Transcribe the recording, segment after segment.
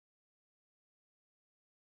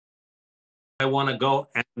I want to go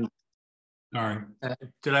and All right.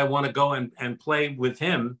 did I want to go and play with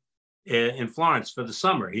him in Florence for the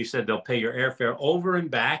summer? He said they'll pay your airfare over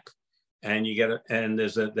and back, and you get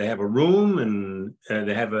they have a room, and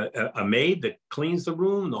they have a maid that cleans the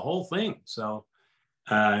room, the whole thing. So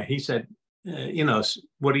he said,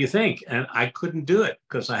 what do you think? And I couldn't do it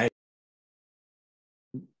because I had.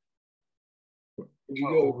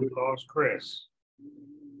 We lost Chris.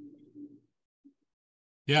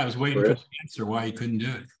 Yeah, I was waiting for the answer why he couldn't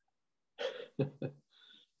do it.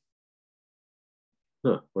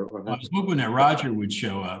 Huh. I was hoping that Roger would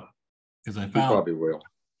show up because I He found, probably will.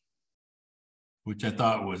 which I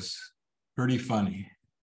thought was pretty funny.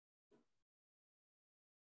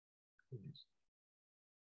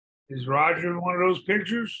 Is Roger in one of those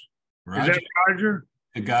pictures? Roger, Is that Roger?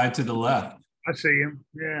 the guy to the left. I see him.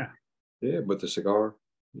 Yeah. Yeah, with the cigar.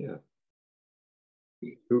 Yeah.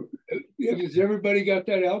 Has everybody got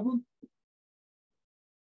that album?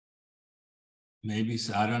 Maybe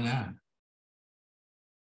so. I don't know.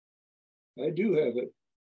 I do have it.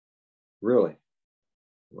 Really?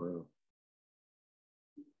 Wow.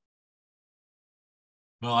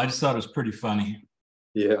 Well, I just thought it was pretty funny.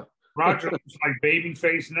 Yeah. Roger looks like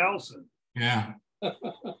Babyface Nelson. Yeah.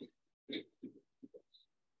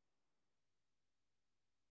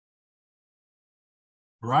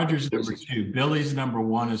 Roger's number 2. Billy's number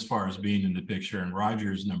 1 as far as being in the picture, and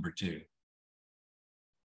Roger's number 2.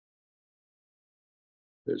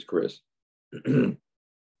 There's Chris.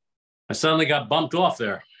 I suddenly got bumped off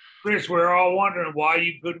there. Chris, we're all wondering why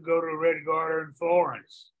you couldn't go to Red Garter in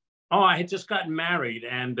Florence. Oh, I had just gotten married,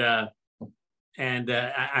 and I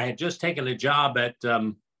had just taken a job at,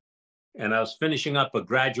 and I was finishing up a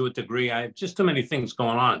graduate degree. I had just too many things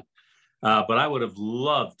going on, but I would have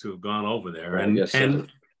loved to have gone over there.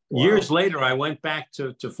 And Wow. Years later, I went back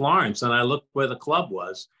to Florence, and I looked where the club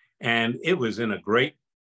was, and it was in a great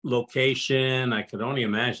location. I could only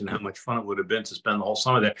imagine how much fun it would have been to spend the whole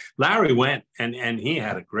summer there. Larry went, and he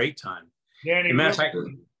had a great time. Danny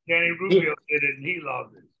Rubio did it, and he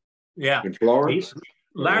loved it. Yeah. In Florence?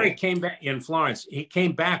 Larry came back in Florence. He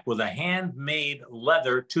came back with a handmade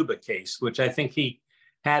leather tuba case, which I think he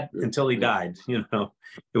had until he died. You know,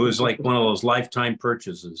 it was like one of those lifetime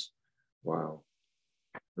purchases. Wow.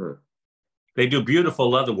 Huh. They do beautiful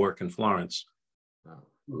leather work in Florence. Wow.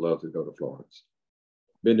 I'd love to go to Florence.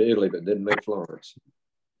 Been to Italy, but didn't make Florence.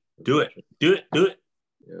 Do it.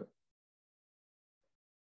 Yeah.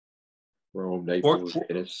 Rome, Naples,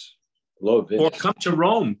 Venice. Love Venice. Or come to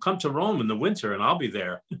Rome. Come to Rome in the winter, and I'll be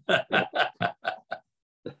there.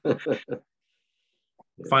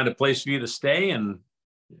 Find a place for you to stay, and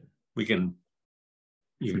you can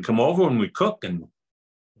come over and we cook and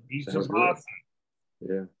eat some pasta.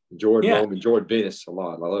 Yeah. Enjoyed Rome, enjoyed Venice a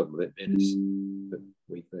lot. I love Venice.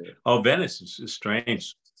 Oh, Venice is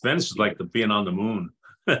strange. Venice is like being on the moon.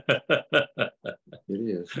 It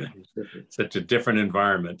is. Such a different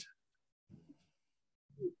environment.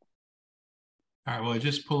 All right, well,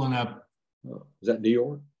 just pulling up. Is that New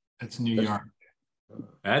York? That's New York.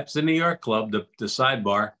 That's the New York Club, the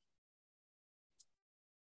sidebar.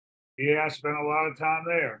 Yeah, I spent a lot of time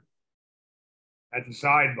there at the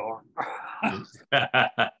sidebar.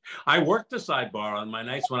 I worked the sidebar on my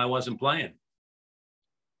nights when I wasn't playing.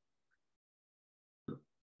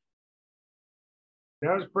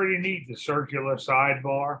 That was pretty neat, the circular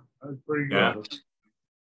sidebar. That was pretty good. Yeah.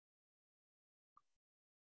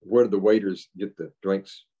 Where do the waiters get the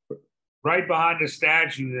drinks? Right behind the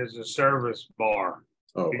statue, there's a service bar.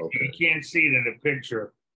 Oh, okay. You can't see it in the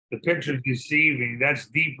picture. The picture's deceiving. That's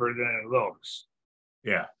deeper than it looks.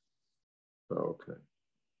 Yeah. Oh, okay.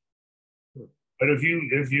 But if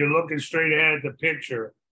you're looking straight ahead at the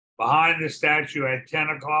picture, behind the statue at 10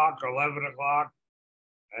 o'clock or 11 o'clock,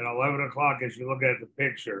 and 11 o'clock as you look at the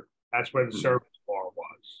picture, that's where the service bar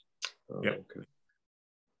was. Oh, Yep. Okay.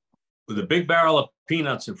 With a big barrel of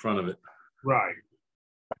peanuts in front of it. Right.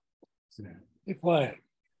 Be quiet.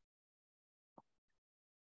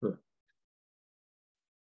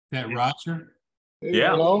 That Roger? Hey, Yeah.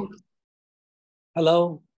 Hello.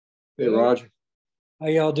 Hello. Hey, Roger. How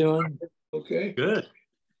y'all doing? Okay. Good.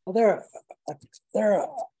 Well,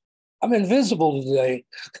 I'm invisible today.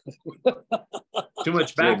 Too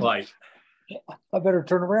much backlight. I better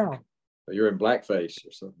turn around. You're in blackface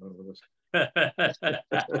or something.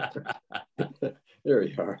 There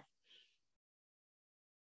you are.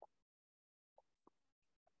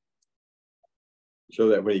 Show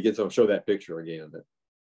that when he gets on. Show that picture again.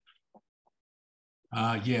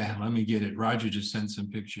 Yeah, let me get it. Roger just sent some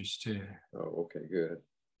pictures too. Oh, okay, good.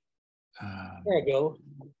 There I go.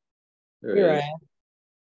 There Here it I is. am.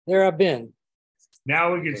 There I've been.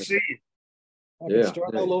 Now we can see it. I can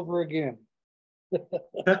start all over again.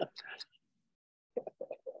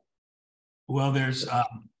 Well, there's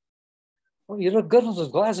Well, you look good with those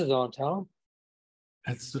glasses on, Tom.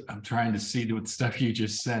 I'm trying to see what stuff you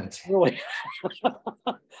just sent. Really?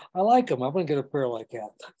 I like them. I'm gonna get a pair like that.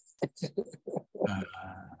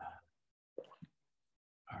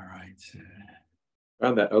 All right.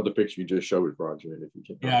 Found that other picture you just showed us, Roger, if you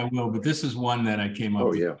can. Yeah, I will, but this is one that I came up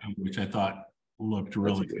with, yeah. which I thought looked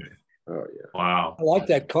really good. Oh, yeah. Wow. I like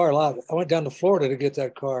that car a lot. I went down to Florida to get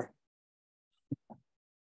that car.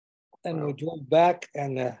 And we drove back,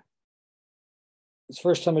 and it's the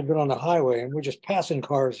first time I'd been on the highway, and we're just passing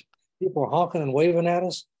cars. People were honking and waving at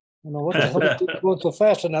us. You know, what the hell is going so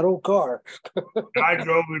fast in that old car? I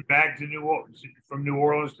drove it back to New Orleans, from New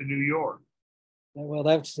Orleans to New York. Well,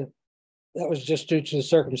 that was just due to the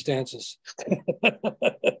circumstances.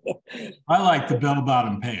 I like the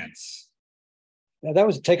bell-bottom pants. Now, that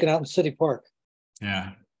was taken out in City Park.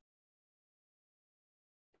 Yeah.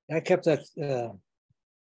 I kept that.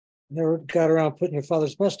 Never got around putting your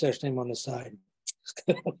father's mustache name on the side.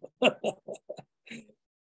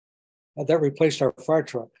 That replaced our fire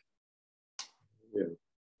truck. Yeah.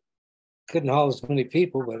 Couldn't haul as many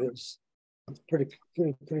people, but it's pretty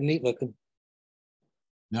neat looking.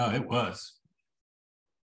 No, it was.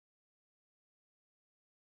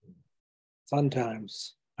 Fun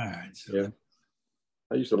times. All right. So. Yeah.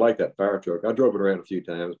 I used to like that fire truck. I drove it around a few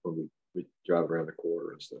times when we drive around the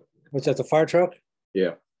quarter and stuff. What's that, the fire truck?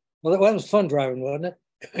 Yeah. Well, that was fun driving, wasn't it?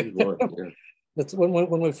 It was, yeah. That's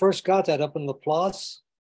when we first got that up in Laplace.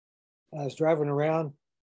 I was driving around,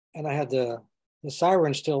 and I had the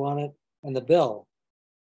siren still on it and the bell.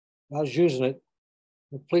 I was using it.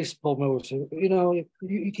 The police pulled me over. Said, you know,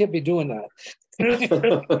 you can't be doing that.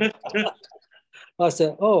 I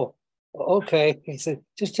said, oh, okay. He said,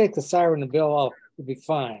 just take the siren and the bell off. You'll be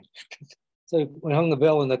fine. So we hung the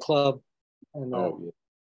bell in the club, and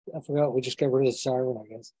I forgot, we just got rid of the siren, I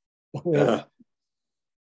guess.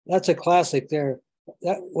 That's a classic there.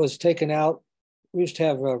 That was taken out. We used to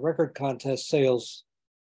have record contest sales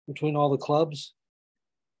between all the clubs,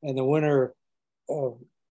 and the winner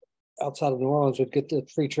outside of New Orleans would get the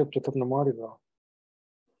free trip to come to Mardi Gras.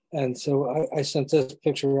 And so I sent this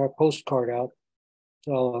picture, our postcard out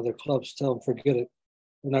to all other clubs, tell them, forget it.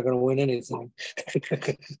 We're not going to win anything.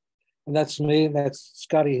 And that's me. That's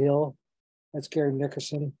Scotty Hill. That's Gary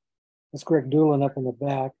Nickerson. That's Greg Doolin up in the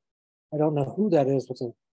back. I don't know who that is with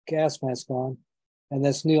a gas mask on. And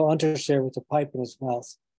that's Neil Unterseer with a pipe in his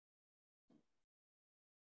mouth.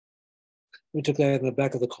 We took that in the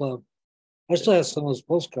back of the club. I still have some of those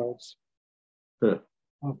postcards. Huh.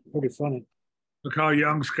 Oh, pretty funny. Look how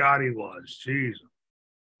young Scotty was. Jeez.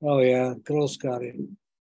 Oh, yeah. Good old Scotty.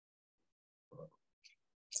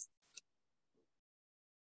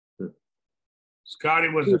 Scotty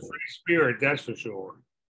was a free spirit, that's for sure.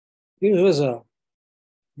 He was a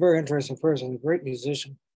very interesting person, a great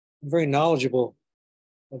musician, very knowledgeable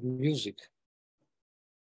of music.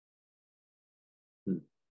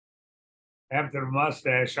 After the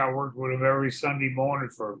mustache, I worked with him every Sunday morning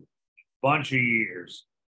for a bunch of years.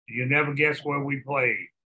 You never guess where we played.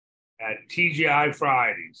 At TGI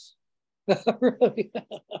Fridays. Really?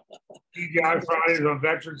 TGI Fridays on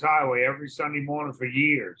Veterans Highway every Sunday morning for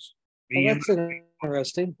years. Oh, that's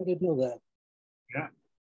interesting. I didn't know that. Yeah.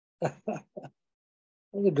 That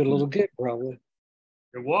was a good little gig, probably.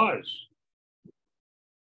 It was.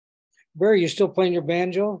 Barry, you still playing your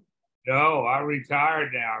banjo? No, I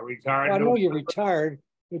retired now. I retired. Well, I know you're retired,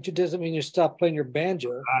 but it doesn't mean you stopped playing your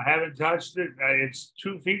banjo. I haven't touched it. It's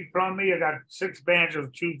 2 feet from me. I got 6 banjos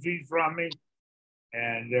 2 feet from me,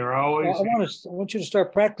 and they're always. Well, I want you to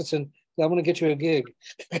start practicing. I want to get you a gig.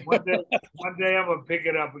 one day I'm gonna pick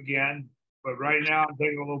it up again, but right now I'm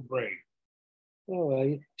taking a little break. Oh, well,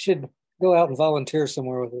 you should go out and volunteer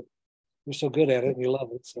somewhere with it. You're so good at it, and you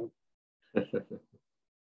love it. So.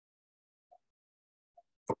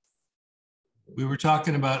 We were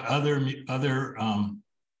talking about other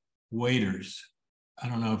waiters. I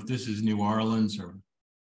don't know if this is New Orleans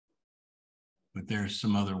but there's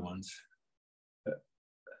some other ones.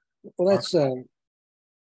 Well, that's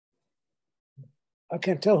I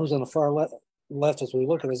can't tell who's on the far left as we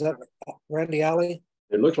look at it. Is that Randy Alley?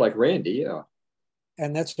 It looks like Randy, yeah.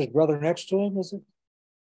 And that's his brother next to him, is it?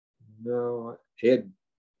 No, Ed.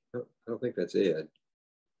 I don't think that's Ed.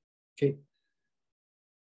 Okay.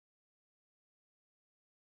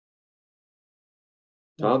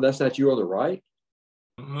 Tom, that's not you on the right?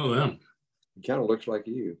 Oh, yeah. He kind of looks like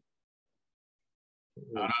you.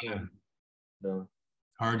 No.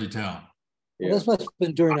 Hard to tell. Yeah. Well, this must have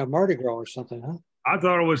been during a Mardi Gras or something, huh? I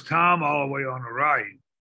thought it was Tom all the way on the right.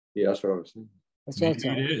 Yeah, that's what I was saying. That's what I'm Maybe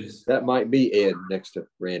saying. it is. That might be Ed next to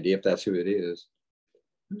Randy, if that's who it is.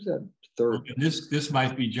 Who's that third? This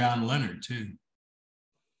might be John Leonard too.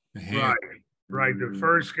 The hair. Right, right. The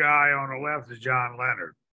first guy on the left is John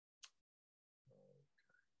Leonard.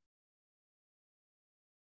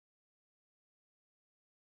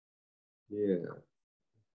 Yeah.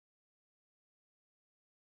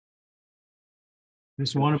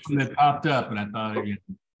 This one of them that popped up, and I thought again,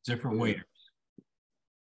 different waiters.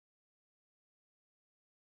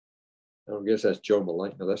 I don't guess that's Joe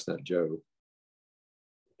Mulaney. No, that's not Joe.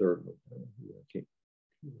 Third one. I can't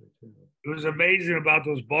tell. It was amazing about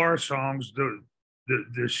those bar songs. The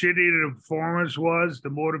shittier the performance was, the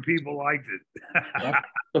more the people liked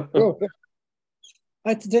it.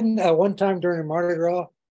 I didn't one time during Mardi Gras,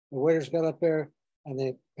 the waiters got up there and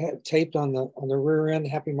they had taped on the rear end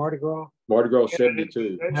 "Happy Mardi Gras." Mardi Gras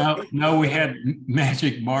 72. No, we had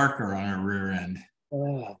magic marker on our rear end.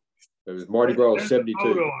 It was Mardi Gras There's a 72.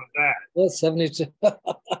 photo of that. That's 72. I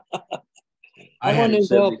I had wonder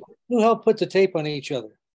 70. who helped put the tape on each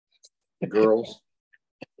other. Girls.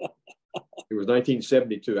 It was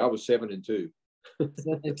 1972. I was 7 and 2.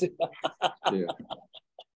 72. Yeah.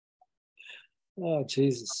 Oh,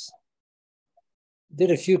 Jesus.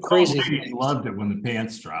 Did a few crazy Ladies things. loved it when the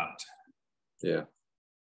pants dropped. Yeah.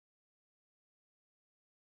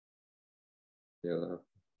 Yeah.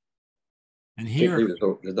 And Can't here, believe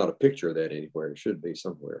there's not a picture of that anywhere. It should be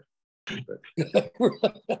somewhere. But,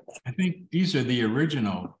 I think these are the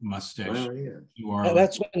original mustache. oh, yeah. You are.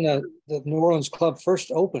 That's when the New Orleans club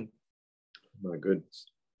first opened, My goodness.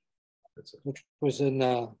 That's which was in,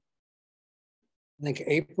 I think,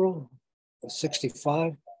 April of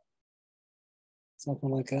 65, something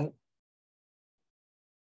like that.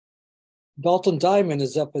 Dalton Diamond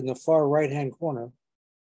is up in the far right-hand corner.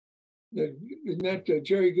 Isn't that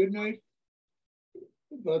Jerry Goodnight?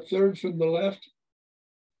 About third from the left,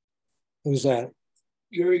 Who's that?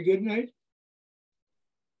 Jerry Goodnight.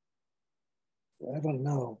 I don't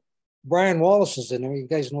know. Brian Wallace is in there. You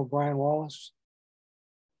guys know Brian Wallace?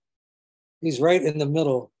 He's right in the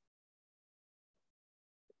middle.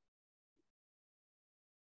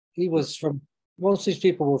 He was from, most of these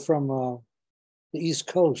people were from the East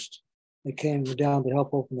Coast. They came down to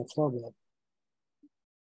help open the club up.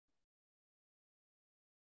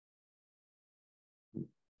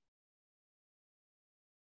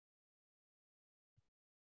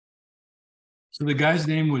 So the guy's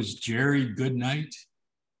name was Jerry Goodnight.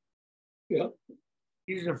 Yeah,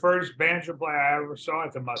 He's the first banjo player I ever saw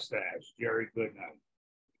at the Mustache, Jerry Goodnight.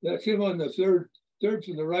 that's him on the third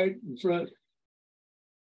from the right in front,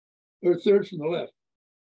 or third from the left.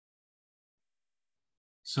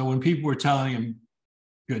 So when people were telling him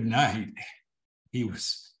good night, he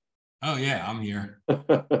was, oh yeah, I'm here.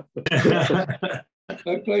 I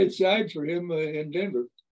played side for him in Denver.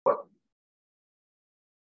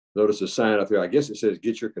 Notice a sign up there. I guess it says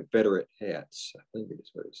 "Get your Confederate hats." I think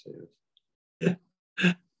it's what it says.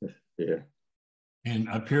 Yeah. And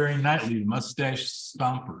appearing nightly, mustache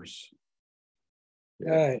stompers.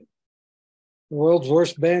 All right. The world's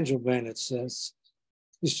worst banjo band, it says.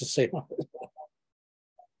 Used to say.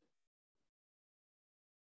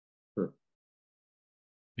 Yeah,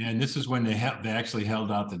 and this is when they actually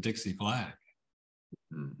held out the Dixie flag.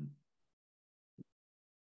 Mhm.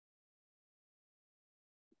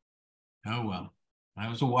 Oh well, that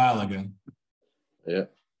was a while ago. Yeah.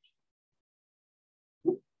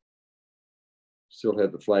 Still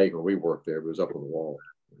had the flag when we worked there. It was up on the wall.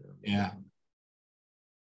 Yeah.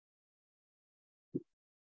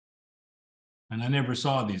 And I never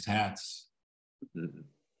saw these hats. Mhm.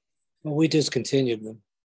 Well, we discontinued them.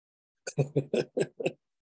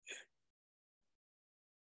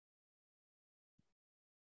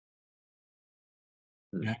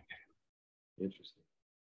 Yeah. Interesting.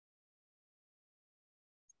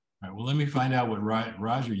 All right, well, let me find out what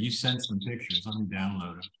Roger, you sent some pictures. Let me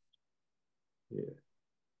download them. Yeah.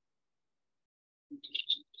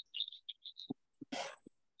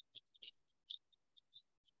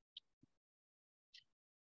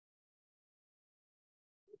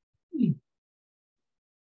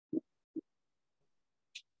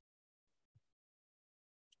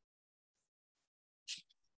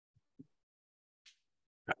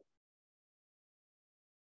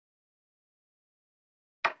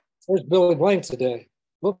 Where's Billy Blank today?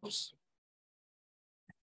 Whoops.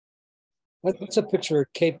 That's a picture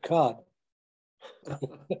of Cape Cod.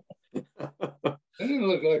 That didn't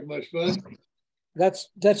look like much fun.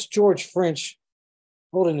 That's George French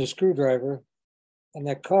holding a screwdriver, and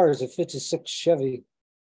that car is a '56 Chevy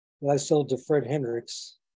that I sold to Fred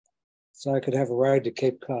Hendricks, so I could have a ride to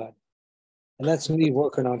Cape Cod. And that's me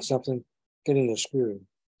working on something getting the screw.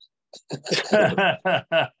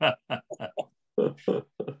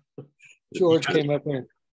 George came up there.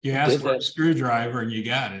 You asked for a screwdriver and you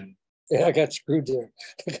got it. Yeah, I got screwed there.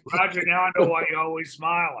 Roger, now I know why you're always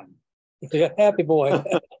smiling. Yeah, happy boy.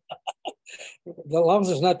 The lungs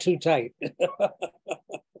is not too tight.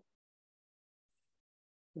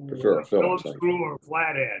 Prefer a Phillips. Phillips screw or a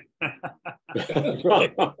flathead.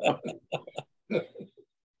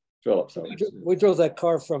 Phillips. We drove that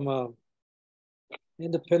car from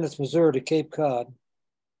Independence, Missouri to Cape Cod.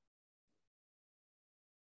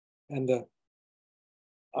 And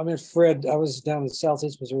I met Fred. I was down at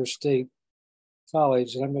Southeast Missouri State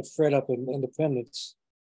College, and I met Fred up in Independence.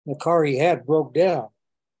 The car he had broke down.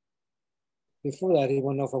 Before that, he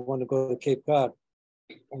wanted to know if I wanted to go to Cape Cod.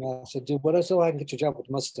 And I said, dude, what? I said, well, I can get you a job with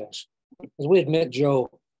the Mustache. Because we had met Joe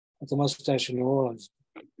at the Mustache in New Orleans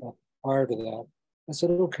prior to that. I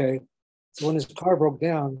said, okay. So when his car broke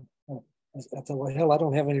down, I thought, well, hell, I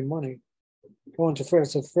don't have any money. Going to Fred, I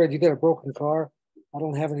said, Fred, you got a broken car. I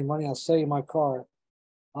don't have any money. I'll sell you my car.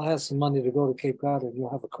 I'll have some money to go to Cape Cod and you'll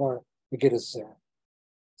have a car to get us there.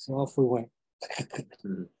 So off we went.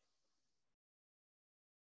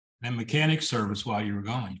 And mechanic service while you were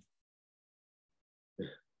going.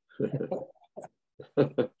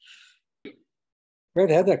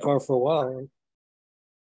 Fred had that car for a while. Right?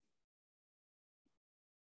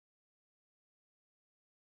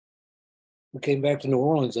 We came back to New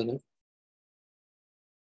Orleans in it.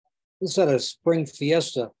 This had a spring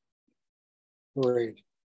fiesta parade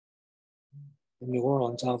in New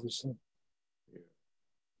Orleans, obviously.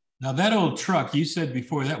 Now that old truck, you said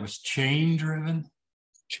before that was chain driven?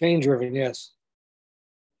 Chain driven, yes.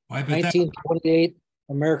 Well, I bet 1928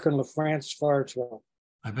 American LaFrance fire truck.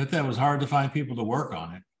 I bet that was hard to find people to work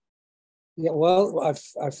on it. Yeah, well,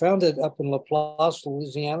 I found it up in Laplace,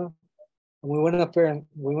 Louisiana. And we went up there and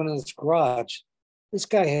we went in this garage. This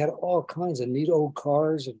guy had all kinds of neat old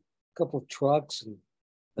cars and a couple of trucks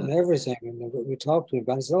and everything. And we talked to him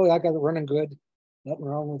about it. He said, oh, I got it running good. Nothing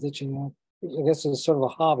wrong with it, you know. I guess it's sort of a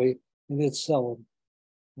hobby and he'd sell them.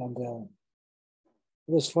 And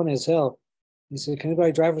it was funny as hell. He said, can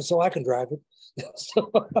anybody drive it? So I can drive it.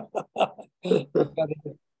 So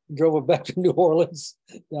drove it back to New Orleans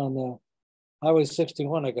down Highway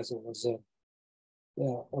 61, I guess it was.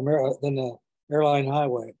 Then the Airline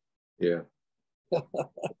Highway. Yeah.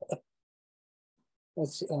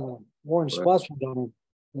 That's Warren Spotswood on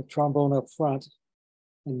the trombone up front,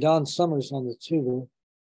 and Don Summers on the tuba.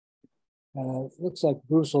 Looks like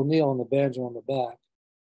Bruce O'Neill on the banjo on the back.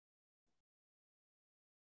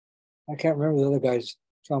 I can't remember the other guy's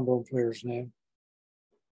trombone player's name.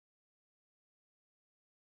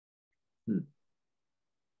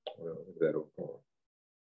 Well, that'll call.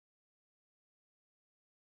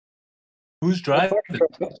 Who's driving?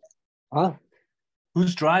 Huh?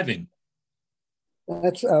 Who's driving?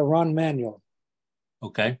 That's Ron Manuel.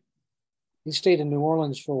 Okay. He stayed in New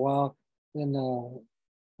Orleans for a while. Then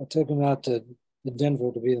I took him out to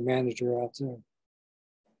Denver to be the manager out there.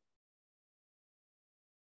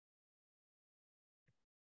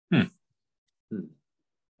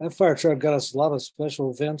 That fire truck got us a lot of special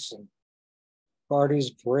events and parties,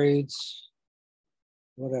 parades,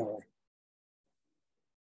 whatever.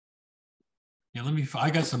 Yeah, I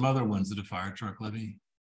got some other ones at a fire truck. Let me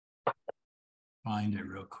find it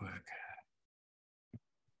real quick.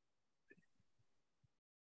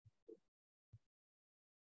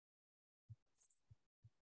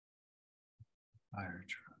 Fire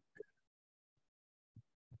truck.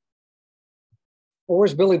 Well,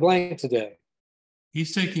 where's Billy Blank today?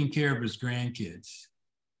 He's taking care of his grandkids.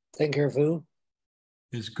 Taking care of who?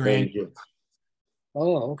 His grandkids.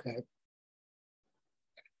 Oh, okay.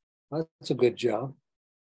 That's a good job.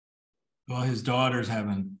 Well, his daughter's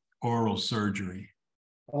having oral surgery.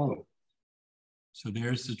 Oh. So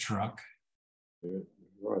there's the truck.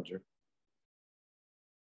 Roger.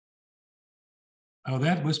 Oh,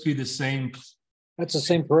 that must be the same. That's the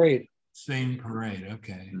same parade. Same parade.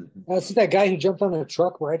 Okay. That's that guy who jumped on a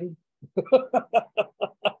truck riding.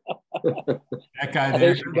 That guy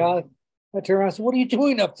there. Guy. I turned around and said, what are you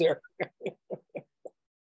doing up there?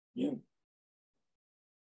 Yeah.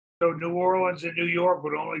 So New Orleans and New York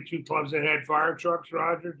were the only two clubs that had fire trucks,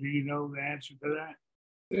 Roger? Do you know the answer to that?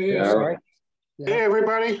 Yeah. Right. Yeah. Hey,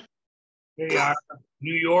 everybody. Hey,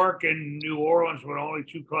 New York and New Orleans were the only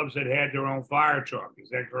two clubs that had their own fire truck. Is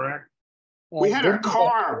that correct? We had a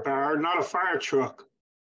car, Bar, not a fire truck.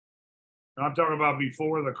 I'm talking about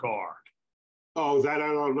before the car. Oh, that I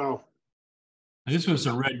don't know. This was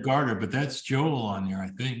a Red Garter, but that's Joel on there, I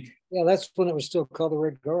think. Yeah, that's when it was still called the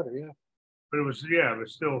Red Garter, yeah. But it was, yeah, it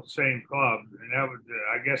was still the same club. And that was,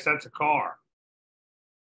 I guess that's a car.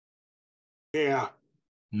 Yeah.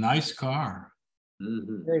 Nice car.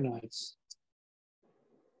 Mhm. Very nice.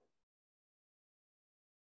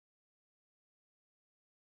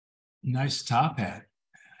 Nice top hat,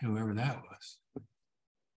 whoever that was.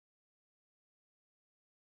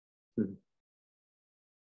 Hmm.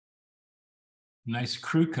 Nice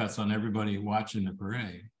crew cuts on everybody watching the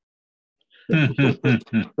parade.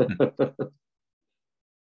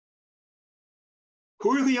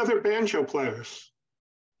 Who are the other banjo players?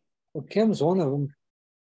 Well, Kim's one of them.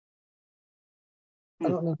 I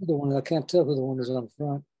don't know who the one. I can't tell who the one is on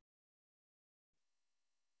front.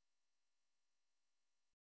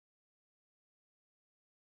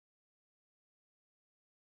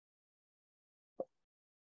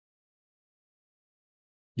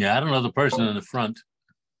 Yeah, I don't know the person in the front.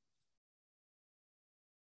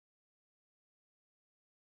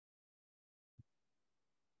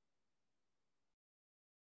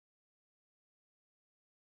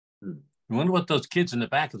 I wonder what those kids in the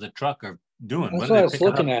back of the truck are doing. That's When what I they was pick it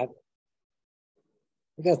up, looking at.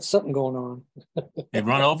 We got something going on. they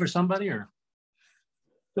run over somebody or?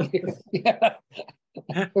 Yeah,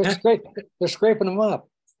 they're scraping them up.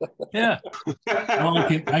 Yeah. Well,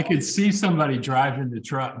 I could see somebody driving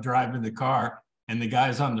the car, and the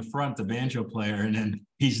guy's on the front, the banjo player, and then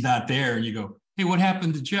he's not there, and you go, "Hey, what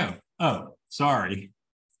happened to Joe?" "Oh, sorry."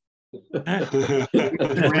 Look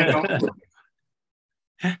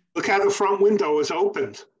how the front window is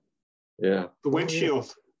opened, Yeah. the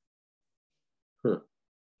windshield. Huh.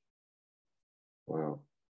 Wow.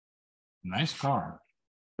 Nice car.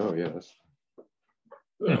 Oh, yes.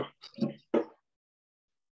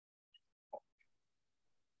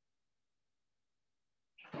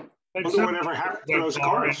 Wonder whatever happened to those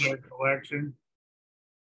car in cars. their collection.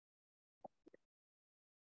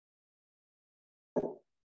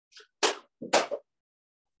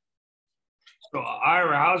 So,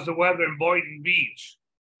 Ira, how's the weather in Boynton Beach?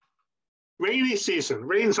 Rainy season,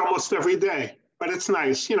 rains almost every day, but it's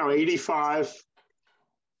nice. 85.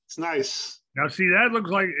 It's nice. Now, see, that looks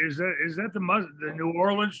like is that the New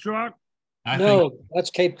Orleans truck? I No, think. that's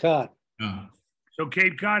Cape Cod. So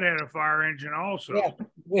Cape Cod had a fire engine also. Yeah,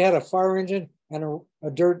 we had a fire engine and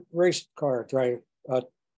a dirt race car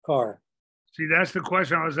car. See, that's the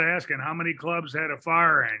question I was asking. How many clubs had a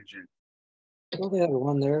fire engine? Well, we had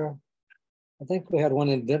one there. I think we had one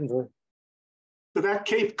in Denver. So that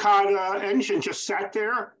Cape Cod engine just sat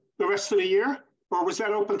there the rest of the year, or was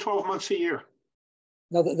that open 12 months a year?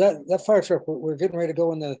 No, that fire truck, we're getting ready to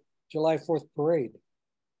go in the July 4th parade.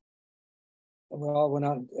 And we all went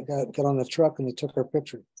out and got on the truck and they took our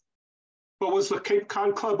picture. But was the Cape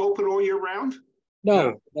Cod Club open all year round?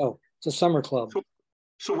 No, it's a summer club.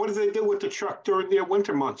 So what do they do with the truck during the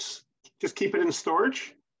winter months? Just keep it in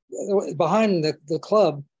storage? Behind the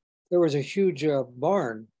club, there was a huge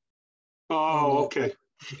barn. Oh, okay.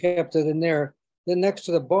 We kept it in there. Then next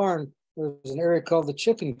to the barn, there was an area called the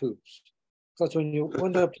chicken coops. Because when you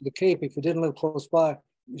went up to the Cape, if you didn't live close by,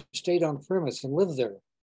 you stayed on premise and lived there.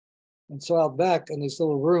 And so out back in these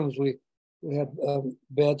little rooms, we had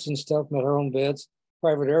beds and stuff, had our own beds,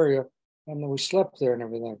 private area, and then we slept there and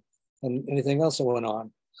everything, and anything else that went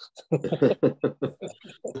on.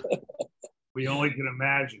 We only can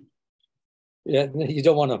imagine. Yeah, you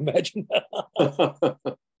don't want to imagine that.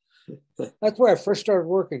 That's where I first started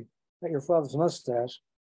working at your father's mustache.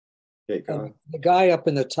 Okay, And the guy up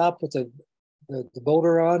in the top with the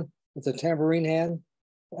boulder on, with the tambourine hand,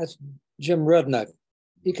 that's Jim Rudnick.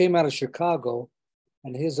 He came out of Chicago,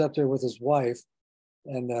 and he's up there with his wife,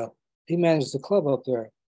 and he managed the club up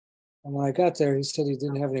there. And when I got there, he said he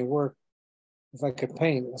didn't have any work, if I could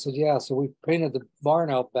paint. I said, yeah. So we painted the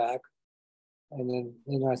barn out back. And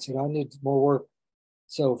then I said, I need more work.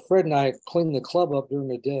 So Fred and I cleaned the club up during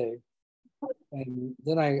the day. And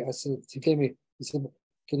then I said, he said,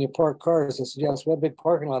 can you park cars? I said, yes, we have a big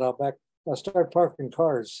parking lot out back. I started parking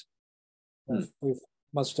cars.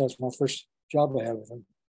 Mustache, my first job I had with him.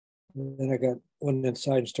 And then I went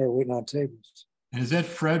inside and started waiting on tables. And is that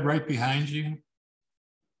Fred right behind you?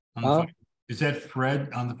 Is that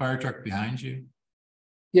Fred on the fire truck behind you?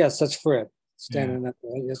 Yes, that's Fred standing up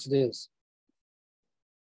there. Yes, it is.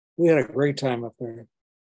 We had a great time up there.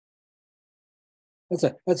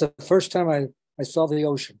 That's the first time I saw the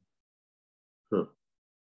ocean. Huh.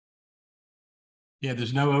 Yeah,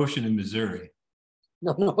 there's no ocean in Missouri.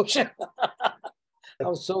 No ocean. I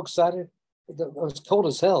was so excited. It was cold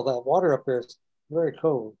as hell. That water up there is very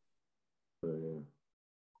cold. Oh, yeah.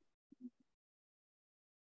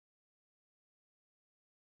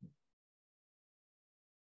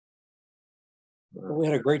 But we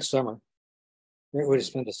had a great summer. Great way to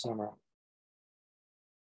spend the summer.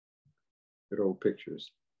 Good old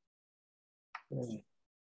pictures. Yeah.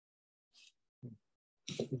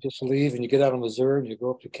 You just leave and you get out of Missouri and you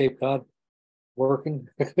go up to Cape Cod working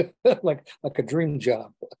like a dream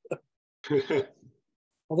job.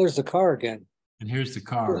 Well, there's the car again. And here's the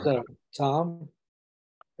car. There's Tom.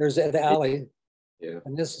 There's the alley. Yeah.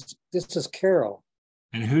 And this is Carol.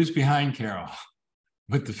 And who's behind Carol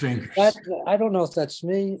with the fingers? I don't know if that's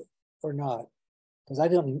me or not, because I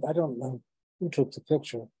don't know who took the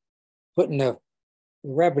picture, putting the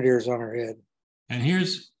rabbit ears on her head. And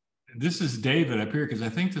this is David up here, because I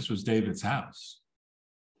think this was David's house.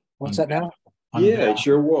 What's that now? Yeah, it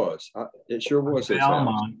sure was. It sure was his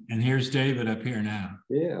house. And here's David up here now.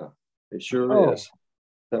 Yeah, it sure is.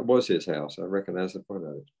 That was his house. I recognize the front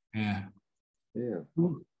of it. Yeah. Yeah.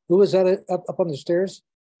 Who was that up on the stairs?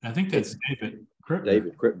 I think that's David Krippner.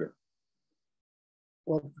 David Krippner.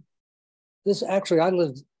 Well, this actually, I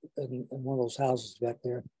lived in one of those houses back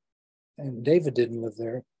there, and David didn't live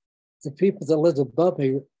there. The people that lived above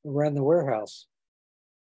me ran the warehouse.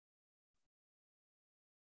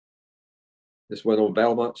 This went on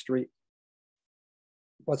Valmont Street.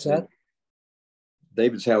 What's that?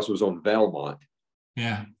 David's house was on Valmont.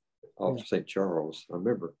 Yeah. Off St. Charles. I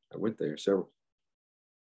remember. I went there several.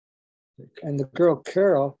 And the girl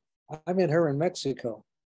Carol, I met her in Mexico.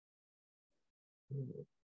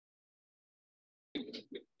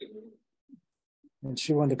 And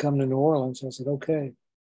she wanted to come to New Orleans. I said, okay.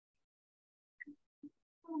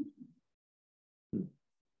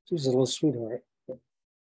 She's a little sweetheart.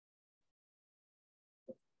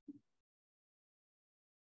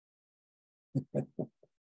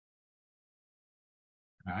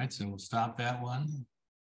 All right, so we'll stop that one.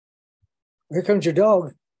 Here comes your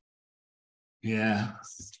dog. Yeah.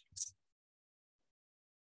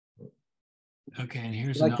 Okay, and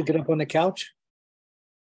here's You like to get up on the couch?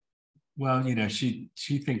 Well, you know, she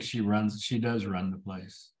thinks she does run the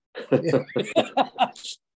place.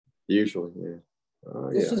 Usually, yeah.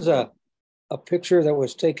 This is a picture that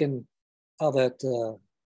was taken out at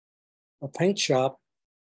a paint shop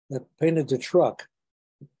that painted the truck.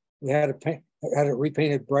 We had it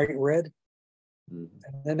repainted bright red. Mm-hmm.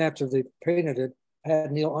 And then after they painted it, I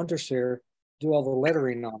had Neil Underseer do all the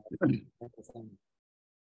lettering on it.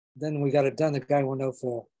 Then we got it done. The guy went off.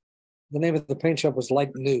 The name of the paint shop was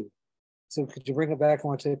Like New. So could you bring it back? I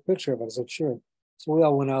want to take a picture of it. I said, sure. So we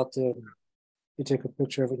all went out to take a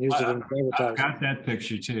picture of it and used it in advertising. I've got that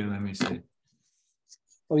picture too. Let me see.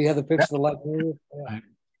 Oh, you have the picture of the Like New?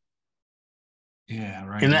 Yeah,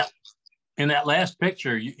 right. In that last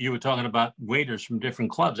picture, you were talking about waiters from different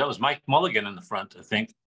clubs. That was Mike Mulligan in the front, I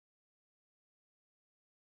think.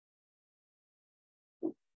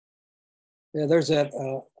 Yeah, there's that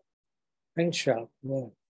paint shop. Yeah.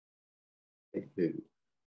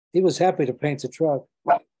 He was happy to paint the truck.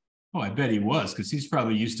 Oh, I bet he was, because he's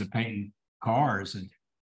probably used to painting cars. And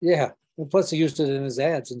yeah, and plus he used it in his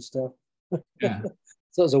ads and stuff. yeah.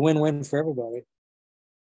 So it was a win-win for everybody.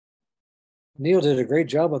 Neil did a great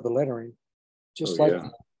job of the lettering, just like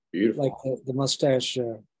the mustache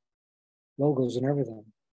logos and everything.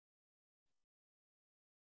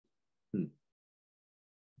 It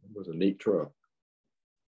was a neat truck.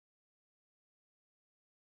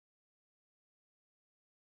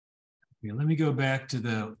 Yeah, let me go back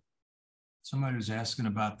to somebody was asking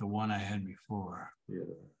about the one I had before. Yeah.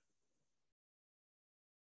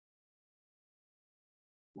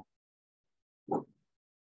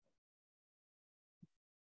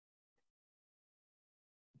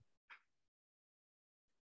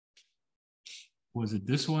 Was it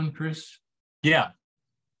this one, Chris? Yeah.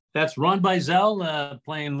 That's Ron Bizel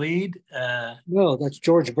playing lead. No, that's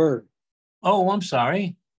George Bird. Oh, I'm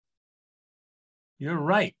sorry. You're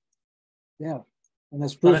right. Yeah. And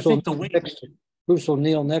that's Bruce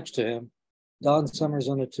O'Neill next to him. Don Summers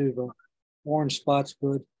on the tuba, Orange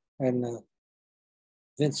Spotswood, and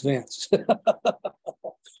Vince Vance.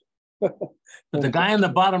 But the guy on the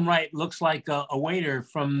bottom right looks like a waiter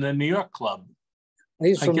from the New York club.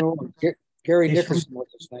 He's from Gary Nickerson was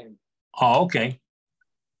his name. Oh, okay.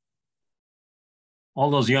 All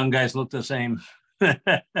those young guys look the same.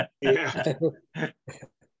 Yeah.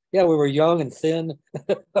 Yeah, we were young and thin.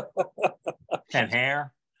 Had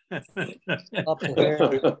hair. Up the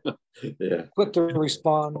hair. Yeah. Quick to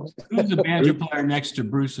respond. Who's the banjo player next to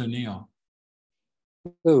Bruce O'Neill?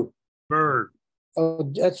 Who? Bird.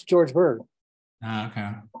 Oh, that's George Bird. Oh,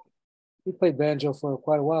 okay. He played banjo for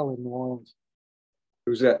quite a while in New Orleans.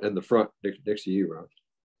 Who's that in the front next to you, Ron?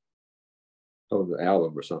 Oh, the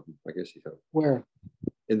album or something. I guess he's Where?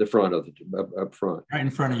 in the front of the up front. Right in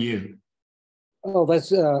front of you. Oh,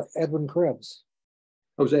 that's Edwin Krebs.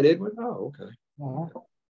 Oh, is that Edwin? Oh, okay.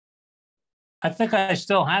 I think I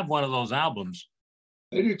still have one of those albums.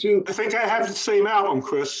 I do too. I think I have the same album,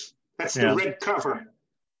 Chris. That's the red cover.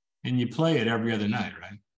 And you play it every other night,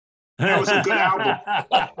 right? That was a good album.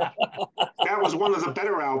 That was one of the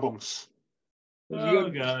better albums. Oh,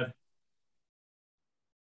 God.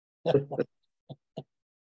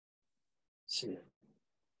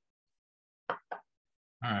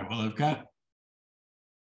 All right. Well,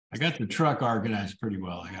 I got the truck organized pretty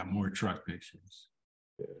well. I got more truck pictures.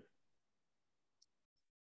 Yeah.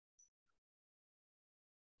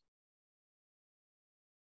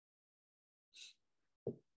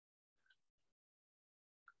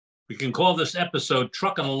 We can call this episode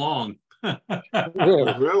Trucking Along.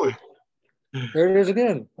 Really? There it is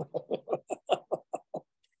again.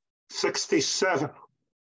 67.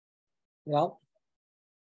 Yeah.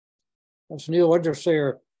 That's Neil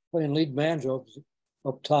Wintersayer playing lead banjo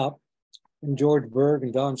up top, and George Berg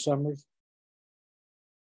and Don Summers.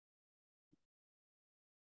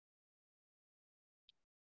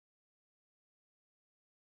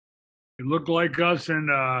 It looked like us in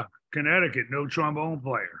Connecticut, no trombone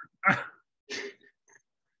player.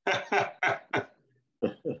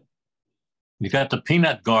 You got the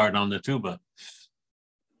peanut guard on the tuba.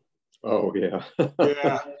 Oh, yeah.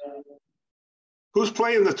 Yeah. Who's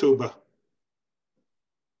playing the tuba?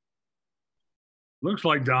 Looks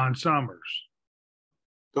like Don Summers.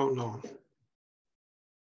 Don't know.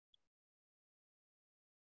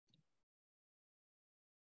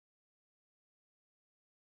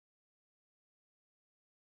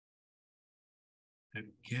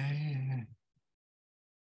 Okay.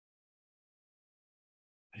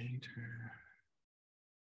 Enter.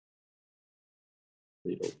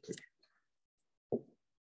 The old picture.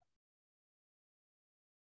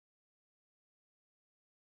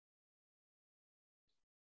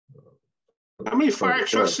 How many fire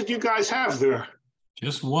trucks did you guys have there?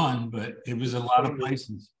 Just one, but it was a lot of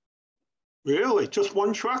places. Really? Just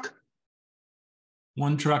one truck?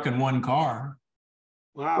 One truck and one car.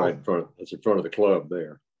 Wow. Right in front. That's in front of the club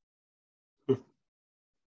there. Tell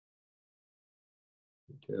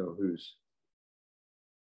who's.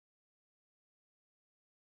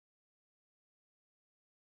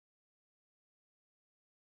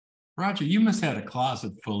 Roger, you must have had a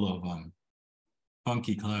closet full of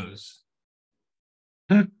funky clothes.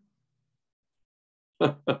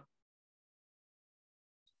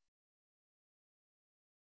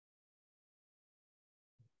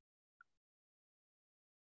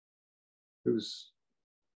 Who's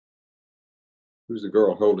the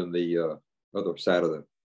girl holding the other side of the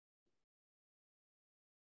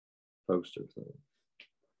poster thing?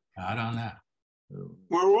 I don't know.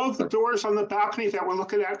 Were all the doors on the balcony that we're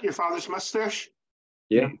looking at your father's mustache?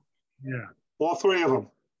 Yeah. Yeah. All three of them.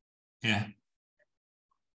 Yeah.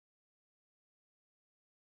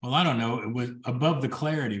 Well, I don't know. It was above the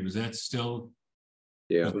clarity. Was that still?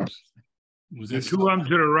 Yeah. Was The that two still? of them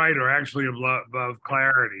to the right are actually above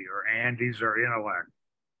Clarity or Andy's or Intellect.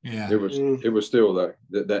 Yeah. It was still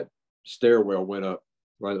that stairwell went up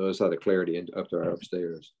right on the other side of Clarity and up there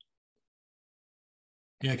upstairs.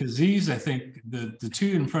 Yeah, because these, I think, the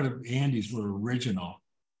two in front of Andy's were original,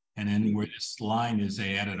 and then where this line is,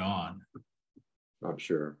 they added on. I'm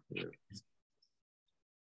sure. Yeah.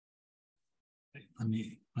 Let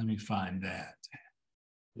me find that.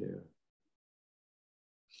 Yeah.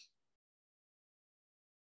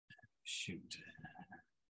 Shoot.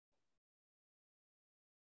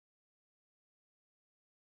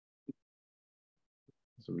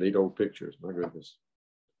 Some neat old pictures. My goodness.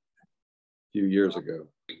 A few years ago.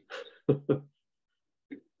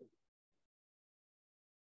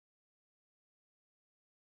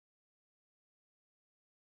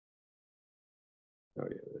 Oh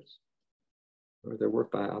yeah, there were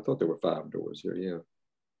five. I thought there were 5 doors here. Yeah.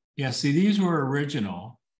 Yeah. See, these were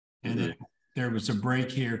original, and then there was a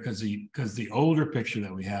break here because the older picture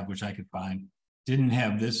that we have, which I could find, didn't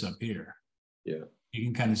have this up here. Yeah. You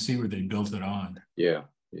can kind of see where they built it on. Yeah.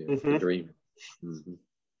 Yeah. The dream.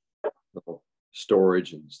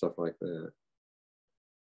 Storage and stuff like that.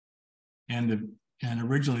 And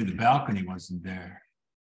originally the balcony wasn't there.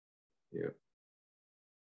 Yeah.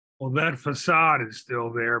 Well, that facade is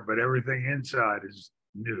still there, but everything inside is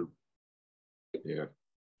new. Yeah.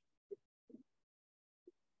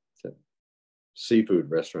 It's a seafood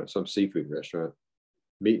restaurant, some seafood restaurant.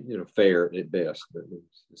 Meat, fair at best, but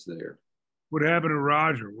it's there. What happened to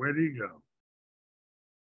Roger? Where did he go?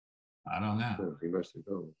 I don't know. Oh, he must have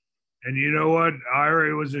gone. And you know what,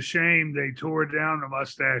 Ira? It was a shame they tore down the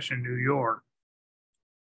mustache in New York.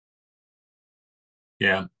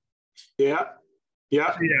 Yeah. Yeah.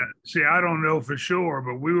 Yeah. Yeah. See, I don't know for sure,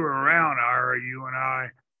 but we were around, Ira, you and I.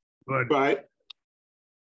 But Right.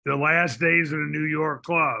 the last days of the New York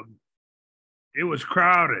club, it was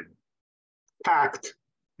crowded. Packed.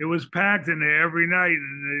 It was packed in there every night,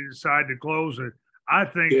 and they decided to close it. I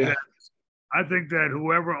think that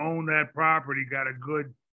whoever owned that property got a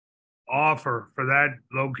good offer for that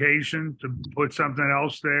location to put something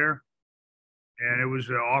else there. And it was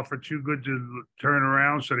an offer too good to turn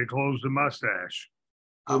around, so they closed the Mustache.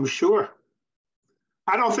 I'm sure.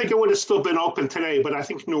 I don't think it would have still been open today, but I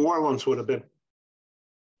think New Orleans would have been.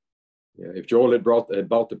 Yeah, if Joel had bought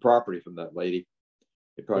the property from that lady,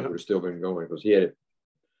 it probably would have still been going because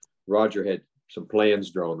Roger had some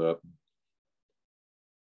plans drawn up.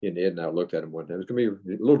 He and Ed and I looked at them one day. It was going to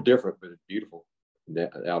be a little different, but it's beautiful,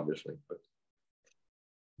 obviously. But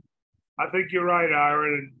I think you're right,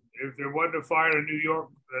 Ira. If there wasn't a fire in New York,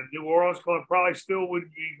 the New Orleans club probably still would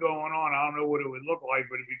be going on. I don't know what it would look like,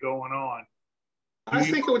 but it'd be going on. I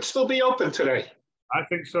think it would still be open today. I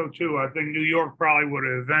think so too. I think New York probably would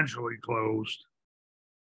have eventually closed.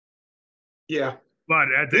 Yeah.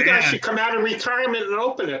 But at the You guys end, should come out of retirement and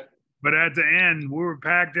open it. but at the end, we were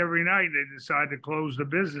packed every night. They decided to close the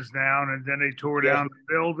business down, and then they tore down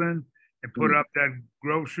the building and put up that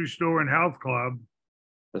grocery store and health club.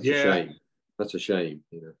 that's a shame. That's a shame.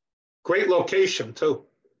 You know. Great location too.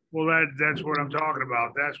 Well, that's what I'm talking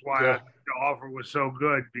about. That's why I think the offer was so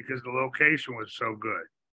good, because the location was so good.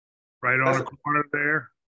 Right on the corner there.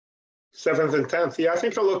 7th and 10th. Yeah, I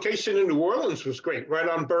think the location in New Orleans was great. Right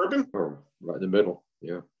on Bourbon. Oh, right in the middle.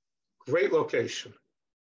 Yeah. Great location.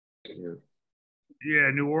 Yeah.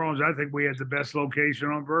 Yeah, New Orleans. I think we had the best location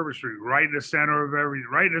on Bourbon Street, right in the center of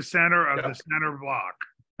the center block.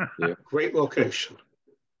 Yeah. Great location.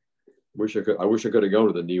 I wish I could have gone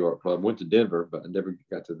to the New York club. Went to Denver, but I never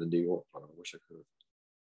got to the New York club. I wish I could have.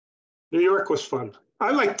 New York was fun.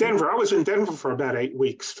 I like Denver. I was in Denver for about 8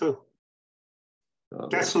 weeks too.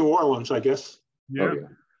 That's New Orleans, I guess. Yeah. Oh, yeah.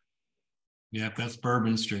 Yeah, that's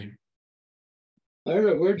Bourbon Street.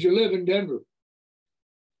 Ira, where'd you live in Denver?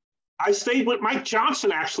 I stayed with Mike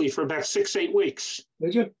Johnson actually for about 6-8 weeks.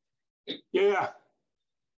 Did you? Yeah.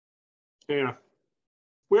 Yeah.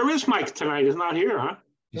 Where is Mike tonight? He's not here, huh?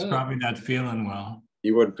 He's probably not feeling well.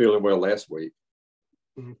 He wasn't feeling well last week.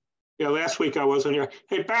 Yeah, last week I wasn't here.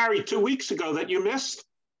 Hey, Barry, 2 weeks ago that you missed,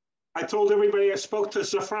 I told everybody I spoke to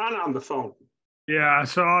Zafran on the phone. Yeah, I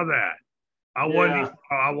saw that. I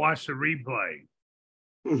watched the replay.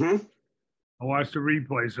 I watched the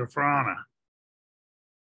replay, Zafrana.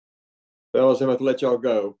 Fellas, I'm going to let y'all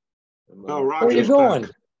go. Oh, Where are you Roger's going?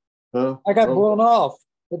 back. Huh? I got blown off.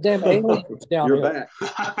 The damn aliens down You're here.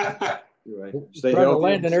 back. You're right. Stay Trying to healthy.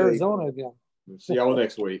 land in Arizona again. See y'all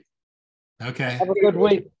next week. Okay. Have a good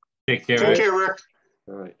week. Take care. Take care, Rick.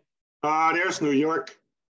 All right. There's New York.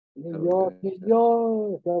 New York, New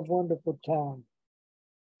York, a wonderful town.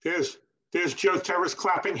 There's Joe Terrace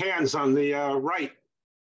clapping hands on the right.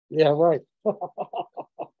 Yeah, right.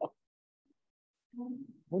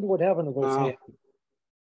 Wonder what happened to those hands.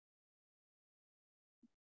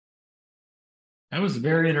 That was a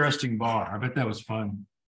very interesting bar. I bet that was fun.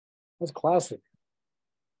 That's classic.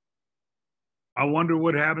 I wonder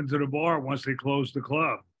what happened to the bar once they closed the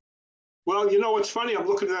club. Well, you know what's funny? I'm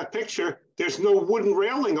looking at that picture. There's no wooden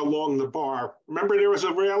railing along the bar. Remember there was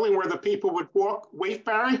a railing where the people would wait,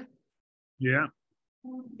 Barry? Yeah.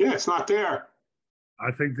 Yeah, it's not there.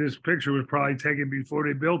 I think this picture was probably taken before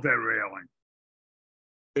they built that railing.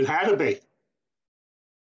 It had to be.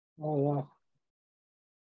 Oh,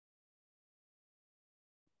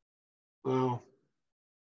 yeah. Wow.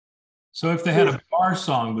 So if they had a bar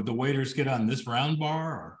song, would the waiters get on this round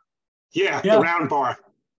bar? Or? Yeah, the round bar.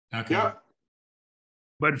 Okay. Yep.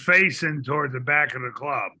 But facing toward the back of the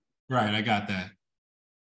club. Right, I got that.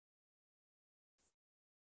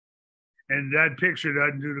 And that picture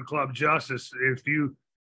doesn't do the club justice. If you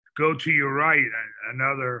go to your right,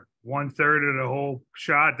 another 1/3 of the whole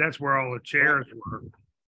shot, that's where all the chairs were.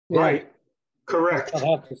 Yeah. Right. Correct. I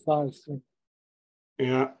have to size.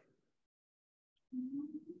 Yeah.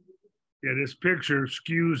 Yeah, this picture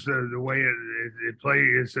skews the way it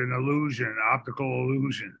plays. It's an illusion, optical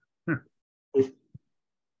illusion.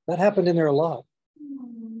 That happened in there a lot.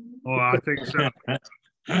 Oh, I think so.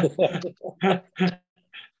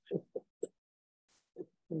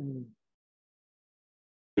 You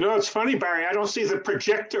know, it's funny, Barry. I don't see the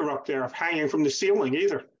projector up there hanging from the ceiling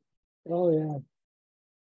either. Oh, yeah.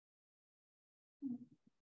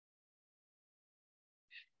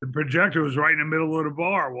 The projector was right in the middle of the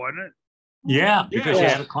bar, wasn't it? Yeah, because you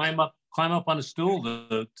Yeah. had to climb up on a stool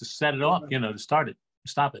to set it off, to start it,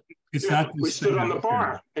 stop it. It's Yeah, not we stood on the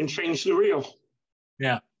bar and changed the reel.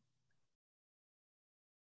 Yeah.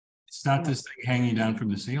 It's not this thing hanging down from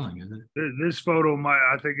the ceiling, is it? This photo,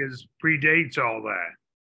 I think, predates all that.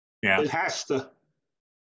 Yeah. It has to.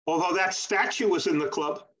 Although that statue was in the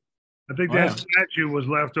club. I think that statue was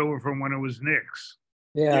left over from when it was Nick's.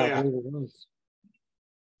 Yeah, Yeah. I believe it was.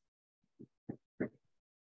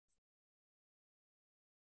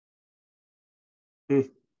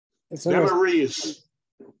 It's interesting. Memories.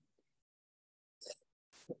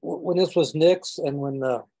 When this was Nick's and when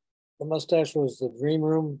the Mustache was the Dream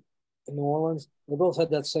Room in New Orleans, they both had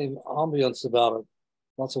that same ambiance about it.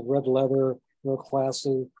 Lots of red leather, real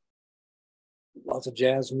classy, lots of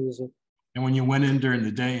jazz music. And when you went in during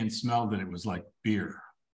the day and smelled it, it was like beer.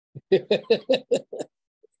 I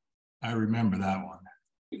remember that one.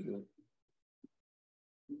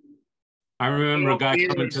 I remember a guy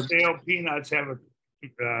coming to stale peanuts have a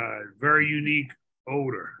very unique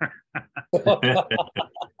odor.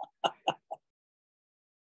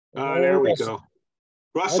 There we go.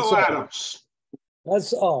 Russell Adams.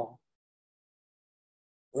 That's all.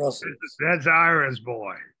 Russell. That's Ira's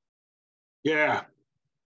boy. Yeah.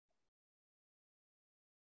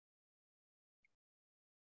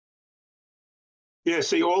 Yeah,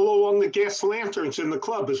 see, all along the gas lanterns in the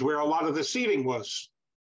club is where a lot of the seating was.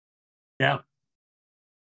 Yeah.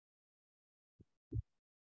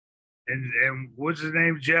 And what's his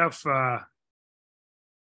name, Jeff?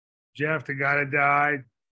 Jeff, the guy that died.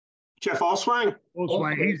 Jeff Allswang?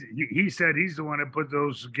 Allswang. He said he's the one that put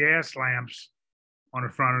those gas lamps on the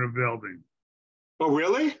front of the building. Oh,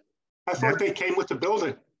 really? I thought they came with the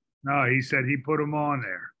building. No, he said he put them on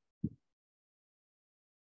there.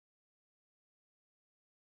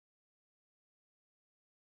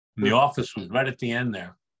 The office was right at the end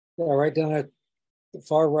there. Yeah, right down at the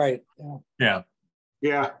far right. Yeah. Yeah.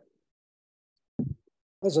 Yeah.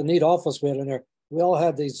 That's a neat office we had in there. We all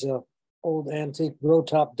had these old antique row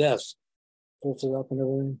top desks, posted up and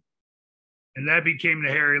everything. And that became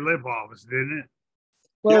the Harry Lip office, didn't it?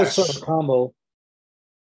 Well, Yes. it's sort of a combo.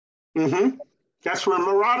 Mm-hmm. That's where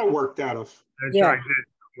Murata worked out of. That's Yeah. right.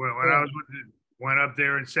 When I was went up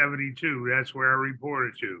there in '72, that's where I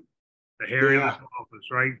reported to. The Harry Lip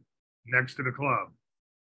office, right next to the club.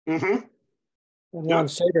 Mm-hmm. And Ron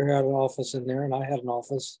Sater had an office in there, and I had an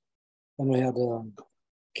office. And we had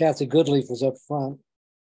Kathy Goodleaf was up front.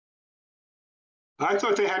 I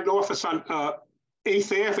thought they had an office on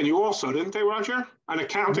 8th Avenue also, didn't they, Roger? An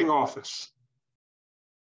accounting office.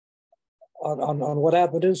 On what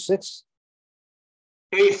avenue? 6th?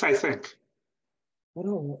 8th, I think. I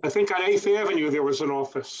don't know. I think on 8th Avenue there was an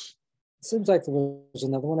office. It seems like there was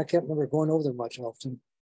another one. I can't remember going over there much often.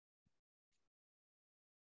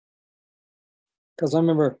 Because I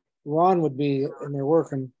remember Ron would be in there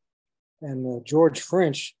working, and George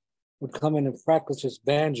French would come in and practice his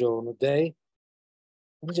banjo in the day.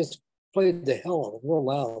 And he just played the hell out of it, real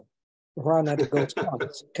loud. Ron had to go,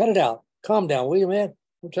 cut it out. Calm down, will you, man?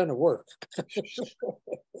 I'm trying to work.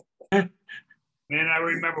 Man, I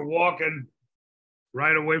remember walking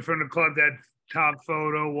right away from the club, that top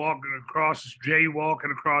photo,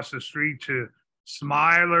 jaywalking across the street to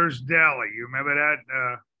Smiler's Deli. You remember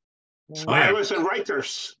that? Smilers and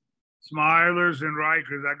Rikers. Smilers and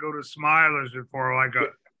Rikers. I go to Smilers for like a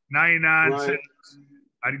 99 cents.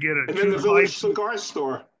 I'd get and then the Village Cigar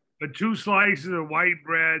Store. 2 slices of white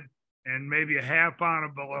bread and maybe a half pound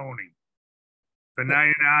of bologna for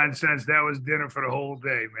 99 cents. That was dinner for the whole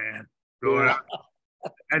day, man. So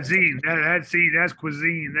that's eating. That's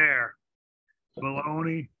cuisine there.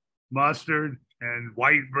 Bologna, mustard, and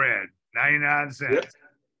white bread. 99 cents. Yep.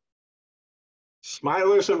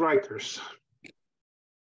 Smilers and Rikers.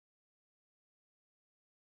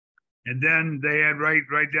 And then they had right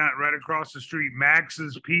across the street,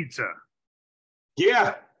 Max's Pizza.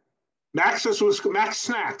 Yeah. Max's was Max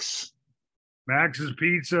Snacks. Max's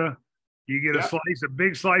Pizza. You get a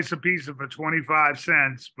big slice of pizza for 25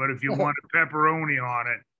 cents, but if you wanted pepperoni on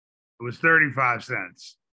it, it was 35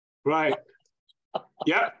 cents. Right.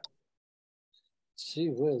 Yep. Gee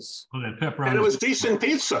whiz. Oh, that pepperoni. And it was decent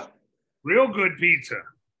pizza. Real good pizza.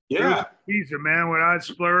 Yeah. Pizza, man. When I'd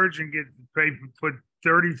splurge and put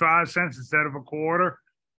 35 cents instead of a quarter,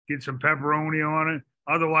 get some pepperoni on it.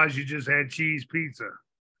 Otherwise, you just had cheese pizza,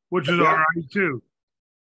 which was all right too.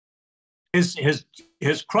 His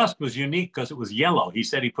crust was unique because it was yellow. He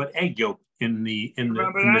said he put egg yolk in the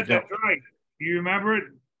Remember that? That's right. Do you remember it?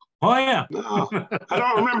 Oh yeah. No, I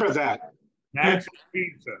don't remember that. Max's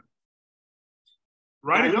Pizza.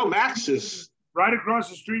 I know Max's. Right across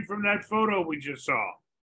the street from that photo we just saw.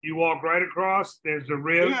 You walk right across, there's the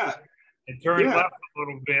rib, and turn left a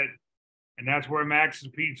little bit, and that's where Max's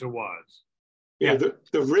Pizza was. Yeah, the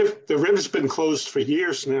Riv's been closed for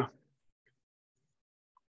years now.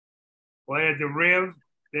 Well, they had the Riv,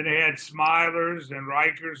 then they had Smilers and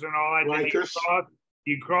Rikers and all that. Rikers.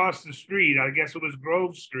 You crossed the street. I guess it was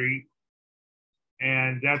Grove Street,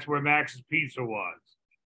 and that's where Max's Pizza was.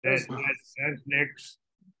 That's Nick's.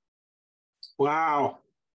 Wow.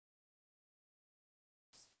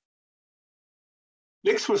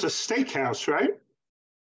 Nick's was a steakhouse, right?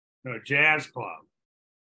 No, Jazz Club.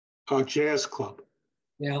 Oh, Jazz Club.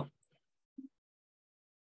 Yeah.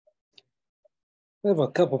 I have a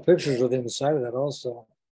couple pictures with inside of that also.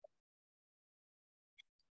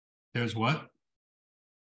 There's what?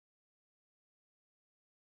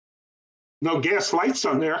 No gas lights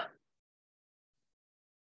on there.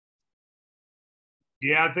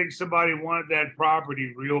 Yeah, I think somebody wanted that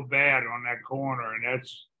property real bad on that corner, and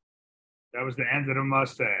that was the end of the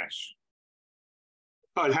mustache.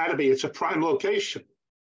 Oh, it had to be. It's a prime location.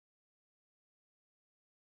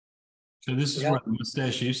 So this is where the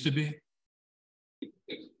mustache used to be?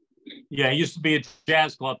 Yeah, it used to be a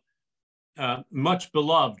jazz club, much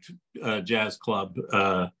beloved jazz club.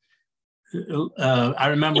 I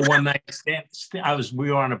remember one night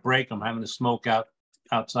we were on a break. I'm having a smoke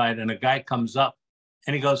outside, and a guy comes up,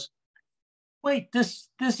 and he goes, "Wait, this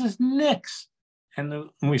is Nick's." And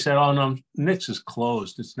we said, "Oh no, Nick's is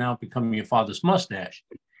closed. It's now becoming your father's mustache."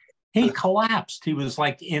 He collapsed. He was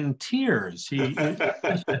like in tears.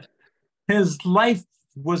 His life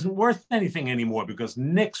wasn't worth anything anymore because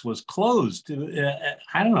Nick's was closed.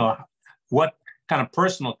 I don't know what kind of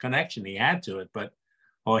personal connection he had to it, but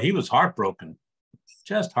he was heartbroken,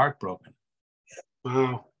 just heartbroken.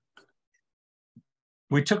 Wow.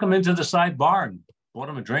 We took him into the side bar and bought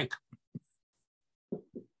him a drink,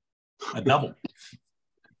 a double.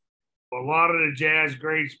 Well, a lot of the jazz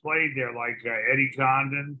greats played there, like Eddie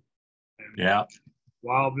Condon and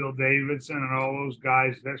Wild Bill Davidson and all those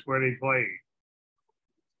guys. That's where they played.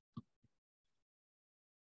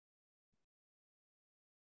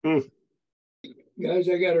 Guys,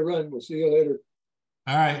 I got to run. We'll see you later.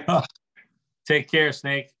 All right. Take care,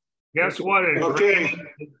 Snake. Guess what? Okay.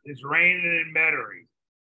 It's raining in Metairie.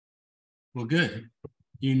 Well, good.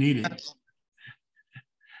 You need it.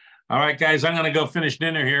 All right, guys, I'm going to go finish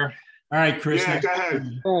dinner here. All right, Chris. Yeah, go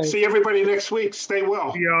ahead. All right. See everybody next week. Stay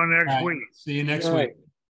well. See you all next All right. week. See you next All week. right.